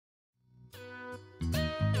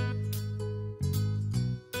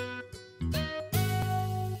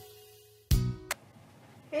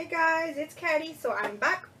Hey guys, it's Katty. So I'm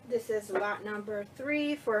back. This is lot number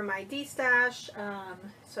 3 for my Destash.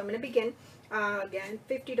 So I'm going to begin. Again,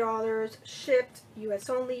 $50 shipped, US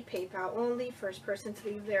only, PayPal only. First person to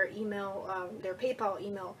leave their email, their PayPal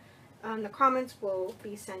email in the comments will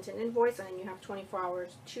be sent an invoice, and then you have 24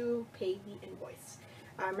 hours to pay the invoice.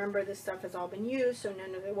 Remember, this stuff has all been used, so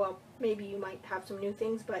none of it, well, maybe you might have some new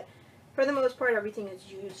things, but for the most part, everything is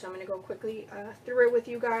used. So I'm going to go quickly through it with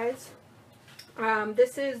you guys.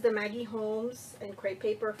 This is the Maggie Holmes and Crepe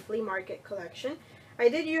Paper Flea Market collection. I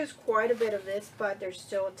did use quite a bit of this, but there's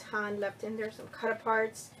still a ton left in there, some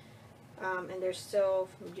cut-aparts, and there's still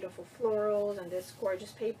beautiful florals, and this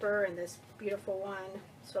gorgeous paper, and this beautiful one.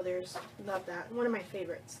 So there's, love that, one of my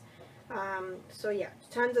favorites. So yeah,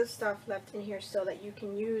 tons of stuff left in here still that you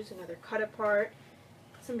can use. Another cut-apart,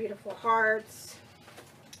 some beautiful hearts,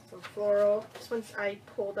 some floral. This one's I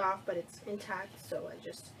pulled off, but it's intact, so I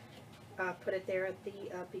just put it there at the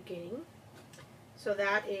beginning. So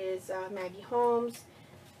that is Maggie Holmes.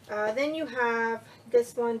 Then you have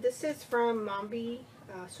this one. This is from Mombi,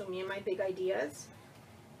 so Me and My Big Ideas.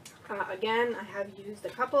 Again, I have used a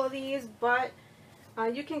couple of these, but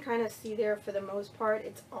you can kind of see there for the most part,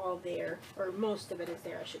 it's all there, or most of it is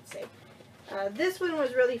there, I should say. This one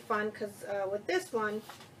was really fun because with this one,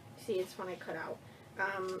 see, it's one I cut out.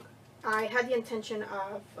 I had the intention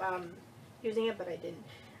of using it, but I didn't.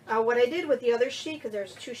 What I did with the other sheet, because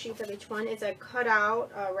there's 2 sheets of each one, is I cut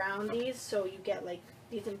out around these, so you get like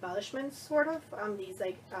these embellishments, sort of, these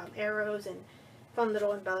like arrows and fun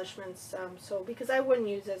little embellishments. So because I wouldn't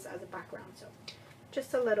use this as a background, so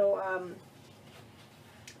just a little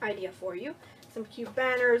idea for you. Some cute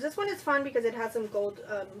banners. This one is fun because it has some gold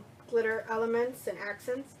glitter elements and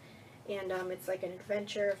accents, and it's like an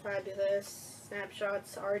adventure, fabulous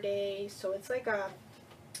snapshots, our day. So it's like a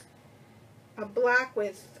black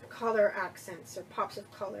with color accents or pops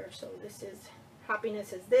of color. So this is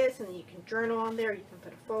happiness is this, and then you can journal on there, you can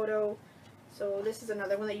put a photo. So this is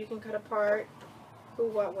another one that you can cut apart. Who,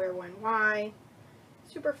 what, where, when, why.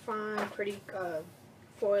 Super fun, pretty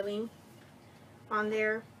foiling on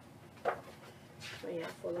there. So yeah,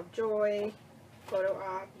 full of joy, photo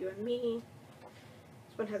op, you and me.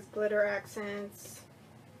 This one has glitter accents.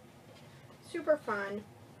 Super fun,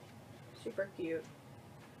 super cute.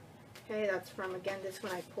 Okay, that's from, again, this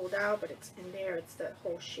one I pulled out, but it's in there. It's the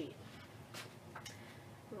whole sheet.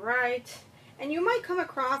 Right. And you might come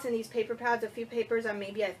across in these paper pads a few papers that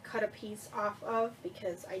maybe I've cut a piece off of,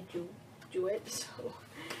 because I do it. So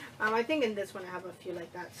I think in this one I have a few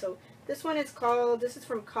like that. So this one is called, this is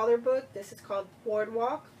from Color Book. This is called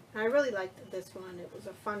Boardwalk. And I really liked this one. It was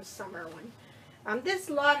a fun summer one. This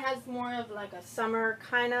lot has more of like a summer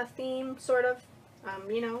kind of theme, sort of.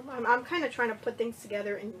 You know, I'm kind of trying to put things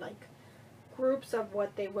together in like groups of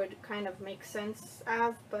what they would kind of make sense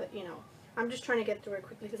as, but you know, I'm just trying to get through it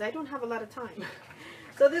quickly because I don't have a lot of time.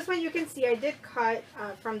 So this one, you can see I did cut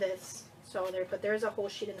from this, so there, but there's a whole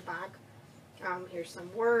sheet in the back. Here's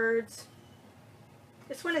some words.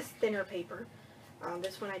 This one is thinner paper.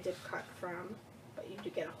 This one I did cut from, but you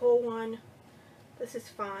do get a whole one. This is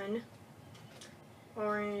fun.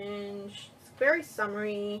 Orange. It's very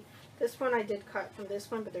summery. This one I did cut from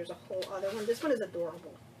this one, but there's a whole other one. This one is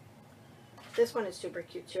adorable. This one is super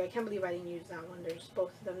cute too. I can't believe I didn't use that one. There's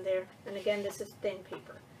both of them there. And again, this is thin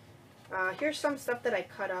paper. Here's some stuff that I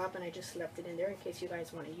cut up and I just left it in there in case you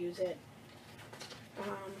guys want to use it.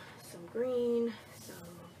 Some green, some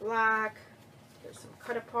black. There's some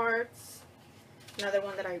cut aparts. Another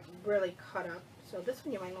one that I really cut up. So this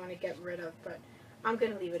one you might want to get rid of, but I'm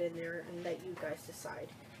going to leave it in there and let you guys decide.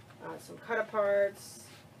 Some cut aparts.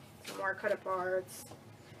 Some more cut aparts.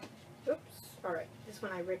 Oops. Alright, this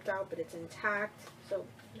one I ripped out, but it's intact. So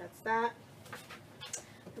that's that.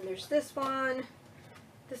 And there's this one.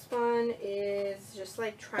 This one is just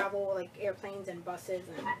like travel, like airplanes and buses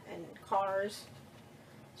and cars.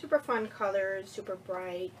 Super fun colors, super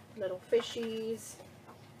bright, little fishies.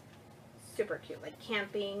 Super cute, like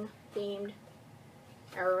camping themed.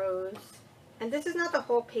 Arrows. And this is not the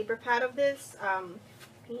whole paper pad of this.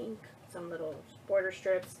 Pink, some little border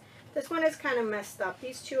strips. This one is kind of messed up.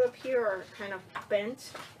 These two up here are kind of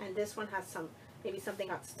bent, and this one has some, maybe something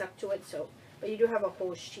got stuck to it. So, but you do have a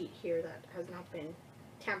whole sheet here that has not been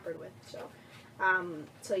tampered with. So,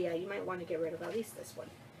 so yeah, you might want to get rid of at least this one.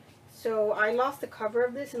 So I lost the cover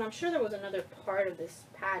of this, and I'm sure there was another part of this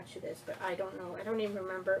pad to this, but I don't know. I don't even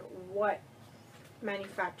remember what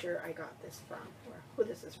manufacturer I got this from, or who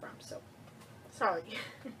this is from. So, sorry.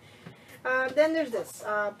 Then there's this,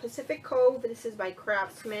 Pacific Cove. This is by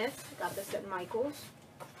Craftsmith. Got this at Michael's.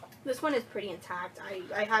 This one is pretty intact.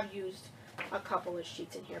 I have used a couple of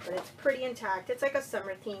sheets in here, but it's pretty intact. It's like a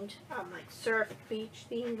summer themed, like surf beach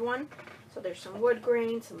themed one. So there's some wood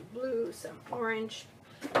grain, some blue, some orange,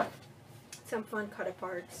 some fun cut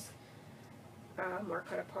aparts, more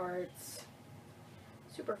cut aparts,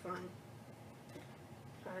 super fun.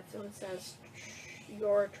 So it says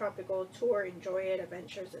your tropical tour, enjoy it,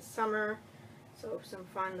 adventures this summer. So some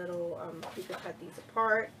fun little, you could cut these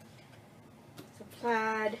apart. Some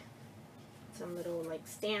plaid, some little like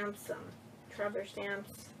stamps, some traveler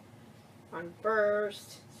stamps on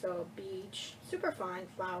burst. So beach, super fun,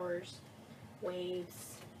 flowers,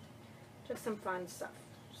 waves, just some fun stuff.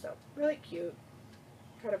 So really cute.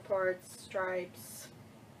 Cut aparts, stripes.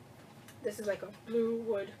 This is like a blue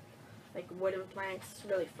wood, like wooden planks,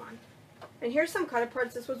 really fun. And here's some cut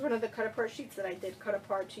aparts. This was one of the cut apart sheets that I did cut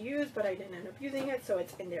apart to use, but I didn't end up using it, so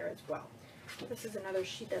it's in there as well. This is another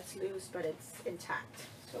sheet that's loose, but it's intact.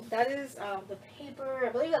 So that is the paper. I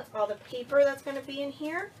believe that's all the paper that's going to be in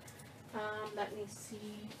here. Let me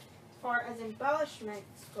see. As far as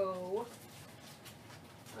embellishments go,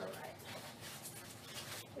 alright.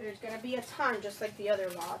 There's going to be a ton, just like the other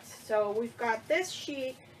lots. So we've got this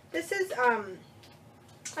sheet. This is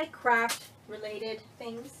like craft related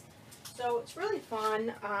things. So it's really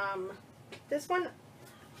fun. This one,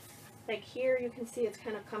 like here, you can see it's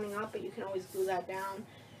kind of coming up, but you can always glue that down.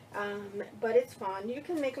 But it's fun. You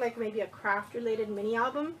can make like maybe a craft related mini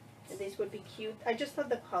album. And these would be cute. I just love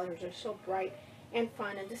the colors. They're so bright and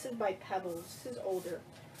fun. And this is by Pebbles. This is older.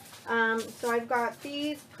 So I've got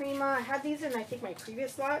these Prima. I had these in I think my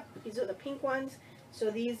previous lot. These are the pink ones.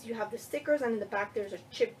 So these, you have the stickers, and in the back there's a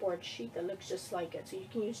chipboard sheet that looks just like it. So you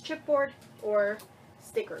can use chipboard or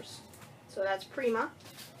stickers. So that's Prima.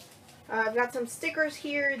 I've got some stickers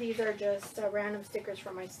here. These are just random stickers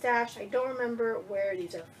from my stash. I don't remember where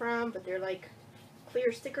these are from, but they're like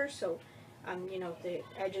clear stickers, so you know, the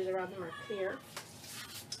edges around them are clear.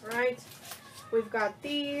 Alright, we've got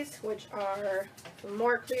these, which are some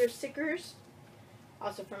more clear stickers,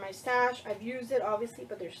 also from my stash. I've used it obviously,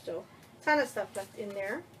 but there's still a ton of stuff left in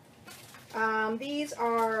there. These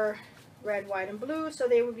are red, white, and blue, so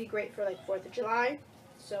they would be great for like 4th of July.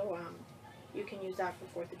 So you can use that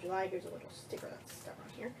for 4th of July. Here's a little sticker that's stuck on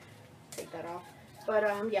here. Take that off. But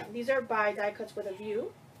yeah, these are by Die Cuts with a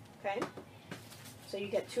View. Okay, so you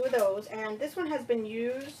get 2 of those, and this one has been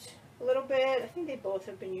used a little bit. I think they both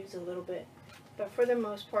have been used a little bit, but for the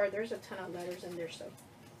most part, there's a ton of letters in there, so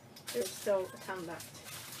there's still a ton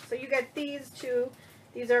left. So you get these 2.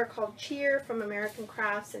 These are called Cheer from American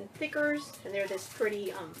Crafts and Thickers, and they're this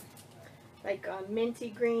pretty like minty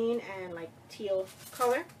green and like teal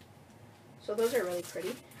color. So those are really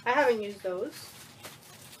pretty. I haven't used those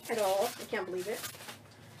at all. I can't believe it.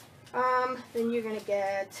 Then you're gonna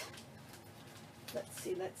get, let's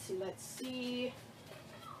see.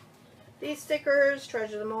 These stickers: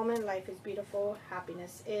 treasure the moment, life is beautiful,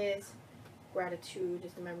 happiness is, gratitude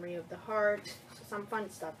is the memory of the heart. So some fun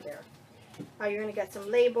stuff there. You're gonna get some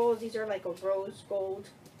labels. These are like a rose gold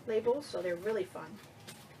labels, so they're really fun.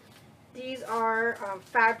 These are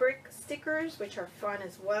fabric stickers, which are fun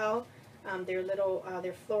as well. They're little,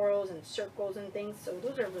 they're florals and circles and things, so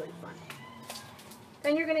those are really fun.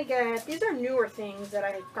 Then you're gonna get, these are newer things that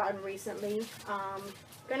I've gotten recently.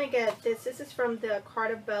 Gonna get this. This is from the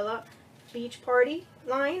Cartabella Beach Party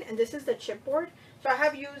line, and this is the chipboard. So I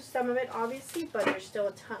have used some of it, obviously, but there's still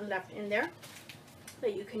a ton left in there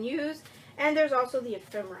that you can use. And there's also the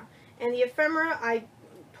ephemera. And the ephemera, I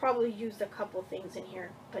probably used a couple things in here,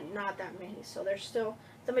 but not that many. So there's still,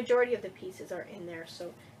 the majority of the pieces are in there.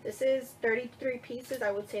 So this is 33 pieces.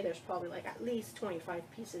 I would say there's probably like at least 25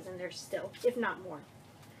 pieces in there still, if not more.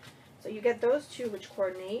 So you get those 2, which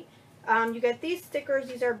coordinate. You get these stickers.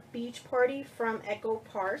 These are Beach Party from Echo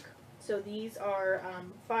Park. So these are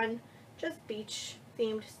fun, just beach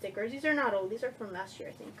themed stickers. These are not old. These are from last year,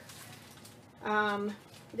 I think.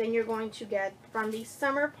 Then you're going to get from the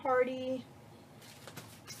Summer Party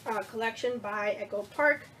collection by Echo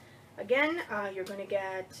Park. Again, you're going to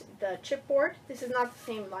get the chipboard. This is not the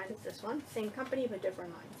same line as this one. Same company, but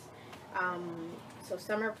different lines. So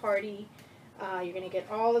Summer Party, you're going to get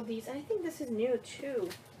all of these. And I think this is new too.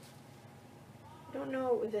 I don't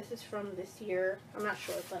know if this is from this year. I'm not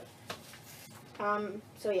sure, but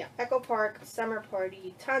so yeah, Echo Park, Summer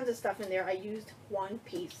Party, tons of stuff in there. I used 1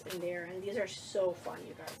 piece in there, and these are so fun,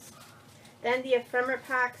 you guys. Then the ephemera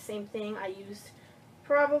pack, same thing. I used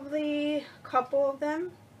probably a couple of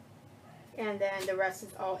them, and then the rest is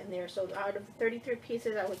all in there. So out of the 33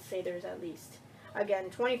 pieces, I would say there's at least, again,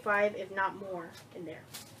 25, if not more, in there.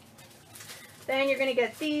 Then you're going to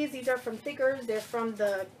get these. These are from Thickers. They're from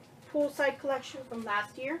the Poolside collection from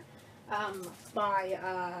last year by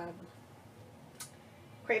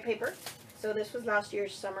crepe paper. So this was last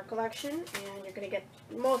year's summer collection, and you're going to get,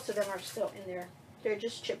 most of them are still in there. They're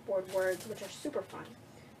just chipboard words, which are super fun.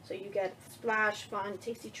 So you get splash, fun,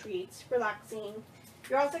 tasty treats, relaxing.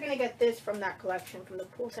 You're also going to get this from that collection, from the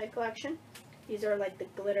poolside collection. These are like the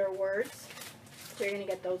glitter words. So you're going to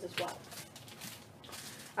get those as well.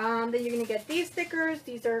 Then you're going to get these stickers.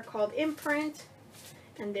 These are called Imprint,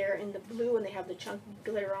 and they're in the blue, and they have the chunky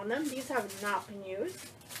glitter on them. These have not been used.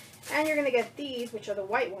 And you're going to get these, which are the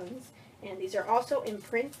white ones. And these are also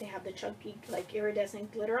Imprint. They have the chunky, like,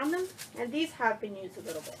 iridescent glitter on them. And these have been used a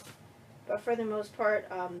little bit. But for the most part,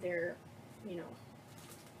 they're, you know,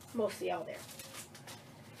 mostly all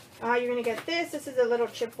there. You're going to get this. This is a little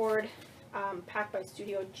chipboard packed by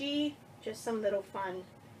Studio G. Just some little fun.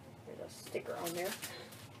 There's a sticker on there.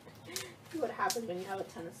 See what happens when you have a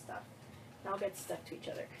ton of stuff. It all gets stuck to each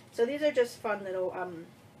other. So these are just fun little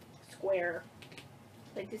square.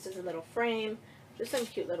 Like, this is a little frame. Just some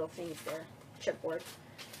cute little things there. Chipboard.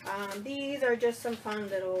 These are just some fun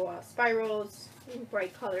little spirals in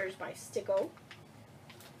bright colors by Sticko.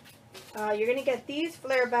 You're going to get these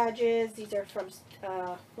flare badges. These are from,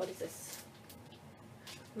 what is this?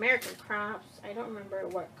 American Crafts. I don't remember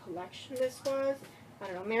what collection this was. I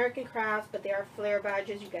don't know, American Crafts, but they are flare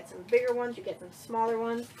badges. You get some bigger ones, you get some smaller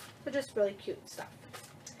ones. They're just really cute stuff.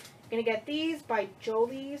 You're going to get these by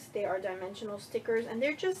Jolie's. They are dimensional stickers, and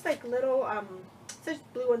they're just like little, it says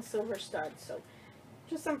blue and silver studs. So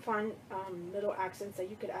just some fun little accents that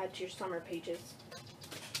you could add to your summer pages.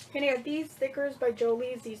 You're going to get these stickers by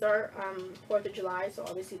Jolie's. These are 4th of July, so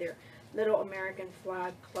obviously they're little American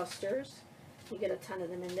flag clusters. You get a ton of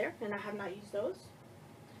them in there, and I have not used those.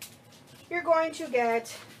 You're going to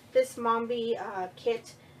get this Mombi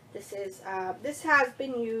kit. This is this has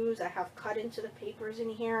been used. I have cut into the papers in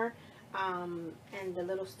here, and the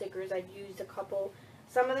little stickers. I've used a couple.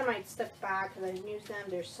 Some of them I stuck back because I didn't use them.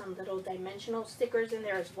 There's some little dimensional stickers in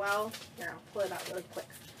there as well. Here, I'll pull it out really quick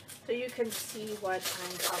so you can see what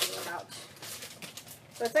I'm talking about.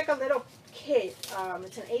 So it's like a little kit.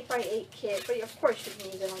 It's an 8x8 kit, but of course you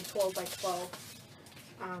can use it on 12x12.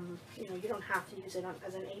 You know, you don't have to use it on,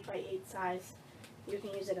 as an 8x8 size. You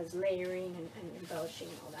can use it as layering and embellishing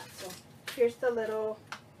and all that. So here's the little,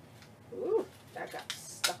 ooh, that got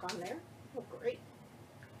stuck on there. Oh, great.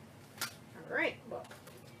 All right, well,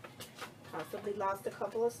 possibly lost a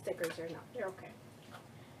couple of stickers or not. They're okay.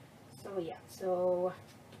 So yeah, so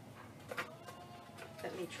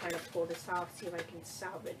let me try to pull this off, see if I can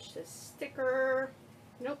salvage this sticker.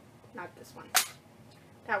 Nope, not this one.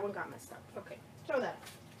 That one got messed up. Okay, throw that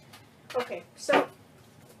out. Okay, so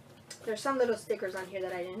there's some little stickers on here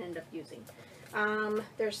that I didn't end up using.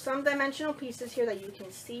 There's some dimensional pieces here that you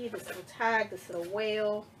can see. This little tag, this little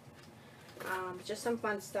whale. Just some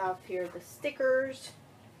fun stuff here. The stickers.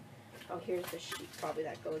 Oh, here's the sheet probably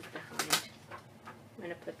that goes behind. I'm going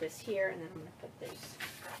to put this here, and then I'm going to put this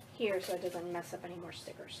here so it doesn't mess up any more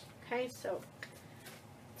stickers. Okay, so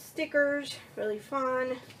stickers, really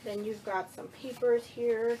fun. Then you've got some papers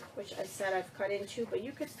here, which I said I've cut into, but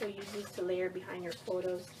you could still use these to layer behind your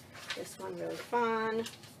photos. This one really fun.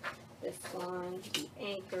 This one, the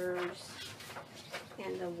anchors,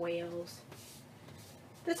 and the whales.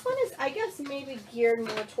 This one is, I guess, maybe geared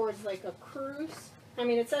more towards like a cruise. I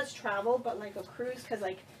mean, it says travel, but like a cruise, because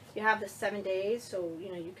like you have the 7 days, so you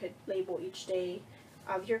know you could label each day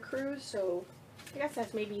of your cruise. So I guess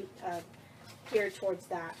that's maybe geared towards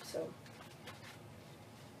that. So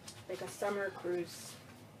like a summer cruise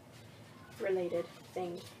related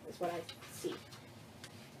thing is what I see.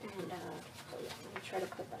 And so yeah, let me try to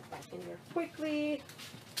put that back in there quickly.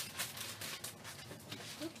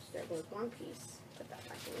 Oops, there goes one piece. Put that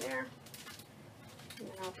back in there. And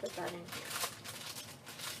then I'll put that in here.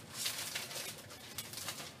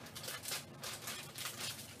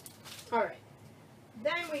 Alright.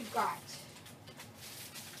 Then we've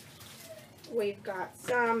got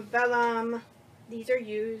some vellum. These are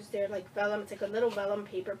used. They're like vellum. It's like a little vellum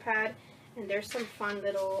paper pad. And there's some fun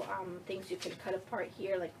little things you can cut apart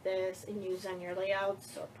here like this and use on your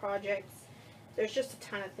layouts or projects. There's just a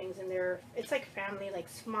ton of things in there. It's like family, like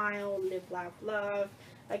smile, live, laugh, love,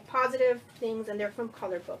 like positive things, and they're from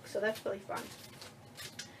Color Book, so that's really fun.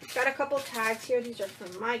 Got a couple tags here. These are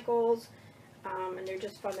from Michaels, and they're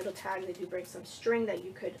just fun little tags. They do bring some string that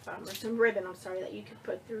you could, or some ribbon, I'm sorry, that you could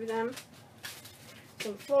put through them.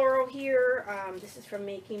 Some floral here. This is from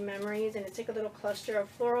Making Memories, and it's like a little cluster of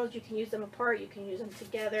florals. You can use them apart, you can use them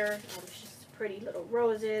together. It's just pretty little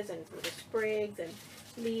roses and little sprigs and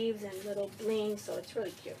leaves and little bling, so it's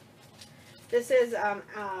really cute. This is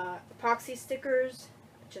epoxy stickers.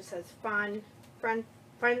 It just says fun,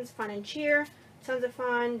 friends, fun and cheer. Tons of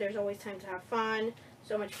fun. There's always time to have fun.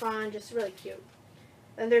 So much fun, just really cute.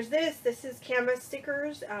 Then there's this. This is canvas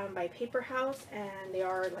stickers by Paper House, and they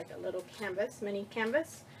are like a little canvas, mini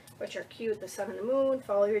canvas, which are cute. The sun and the moon,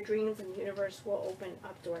 follow your dreams, and the universe will open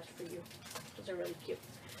up doors for you. Those are really cute.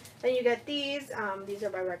 Then you get these. These are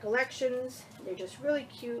by Recollections. They're just really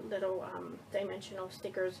cute little dimensional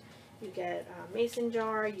stickers. You get a mason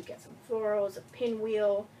jar, you get some florals, a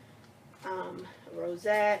pinwheel, a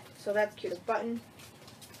rosette. So that's cute. A button.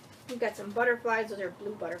 You got some butterflies. Those are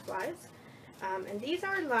blue butterflies. And these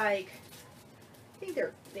are like, I think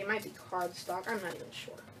they might be cardstock. I'm not even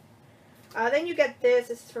sure. Then you get this.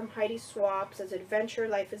 This is from Heidi Swapp. It says Adventure,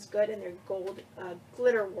 Life is Good, and they're gold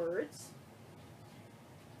glitter words.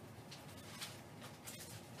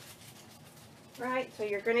 Right, so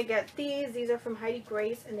you're going to get these. These are from Heidi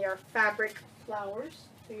Grace, and they are fabric flowers.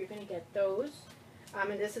 So you're going to get those.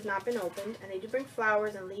 And this has not been opened. And they do bring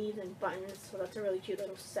flowers and leaves and buttons. So that's a really cute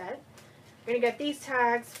little set. You're going to get these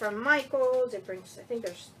tags from Michaels. It brings, I think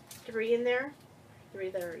there's 3 in there. 3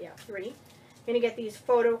 there, yeah, 3. You're going to get these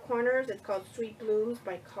photo corners. It's called Sweet Blooms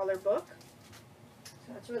by Color Book.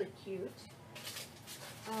 So that's really cute.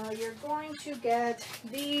 You're going to get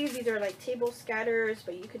these. These are like table scatters,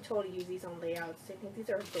 but you can totally use these on layouts. I think these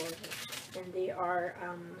are adorable. And they are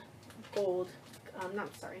gold. Not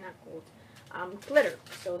gold. Glitter.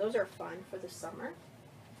 So those are fun for the summer.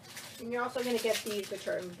 And you're also going to get these, which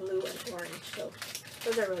are in blue and orange. So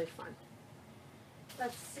those are really fun.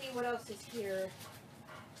 Let's see what else is here.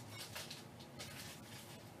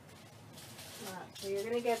 So you're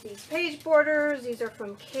going to get these page borders. These are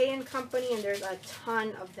from K & Company, and there's a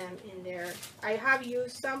ton of them in there. I have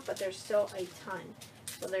used some, but there's still a ton.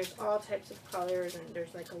 So there's all types of colors, and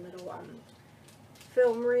there's like a little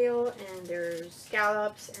film reel, and there's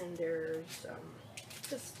scallops, and there's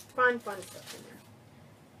just fun stuff in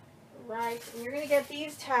there. Right, and you're going to get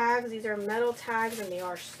these tags. These are metal tags, and they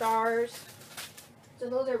are stars. So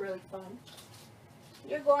those are really fun.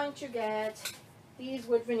 You're going to get these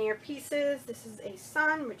wood veneer pieces. This is a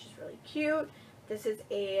sun, which is really cute. This is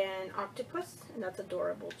an octopus, and that's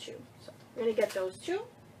adorable too. So we're going to get those too.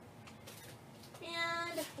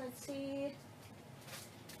 And let's see.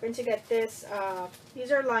 We're going to get this.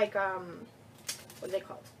 These are like, what are they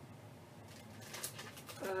called?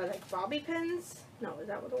 Like bobby pins? No, is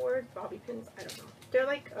that what the word? Bobby pins? I don't know. They're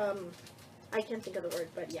like, I can't think of the word,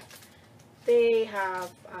 but yeah. They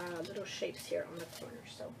have little shapes here on the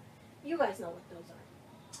corners. So you guys know what those are.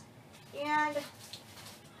 And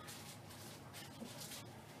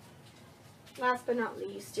last but not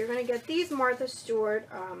least, you're going to get these Martha Stewart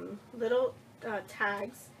little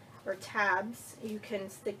tags or tabs. You can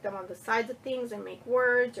stick them on the sides of things and make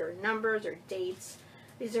words or numbers or dates.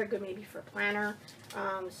 These are good maybe for a planner.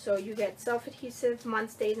 So you get self-adhesive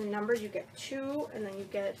months, days, and numbers. You get 2, and then you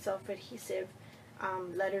get self-adhesive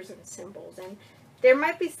letters and symbols. And there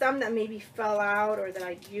might be some that maybe fell out or that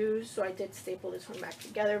I'd used, so I did staple this one back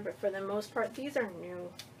together. But for the most part, these are new.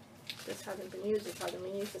 This hasn't been used, this hasn't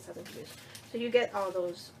been used, this hasn't been used. So you get all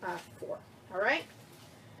those 4. Alright?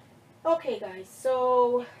 Okay, guys.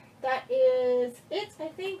 So that is it, I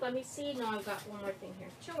think. Let me see. No, I've got one more thing here.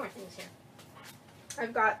 2 more things here.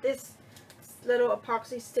 I've got this little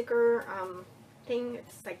epoxy sticker thing.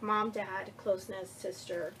 It's like mom, dad, closeness,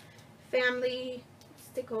 sister, family,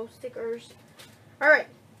 stickers. Alright,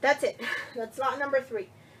 that's it. That's lot number 3.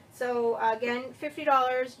 So again,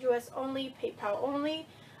 $50 US only, PayPal only.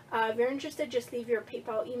 If you're interested, just leave your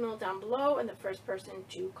PayPal email down below, and the first person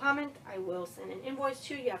to comment, I will send an invoice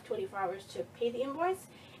to you. You have 24 hours to pay the invoice,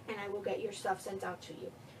 and I will get your stuff sent out to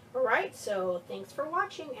you. Alright, so thanks for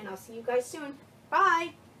watching, and I'll see you guys soon.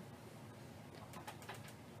 Bye!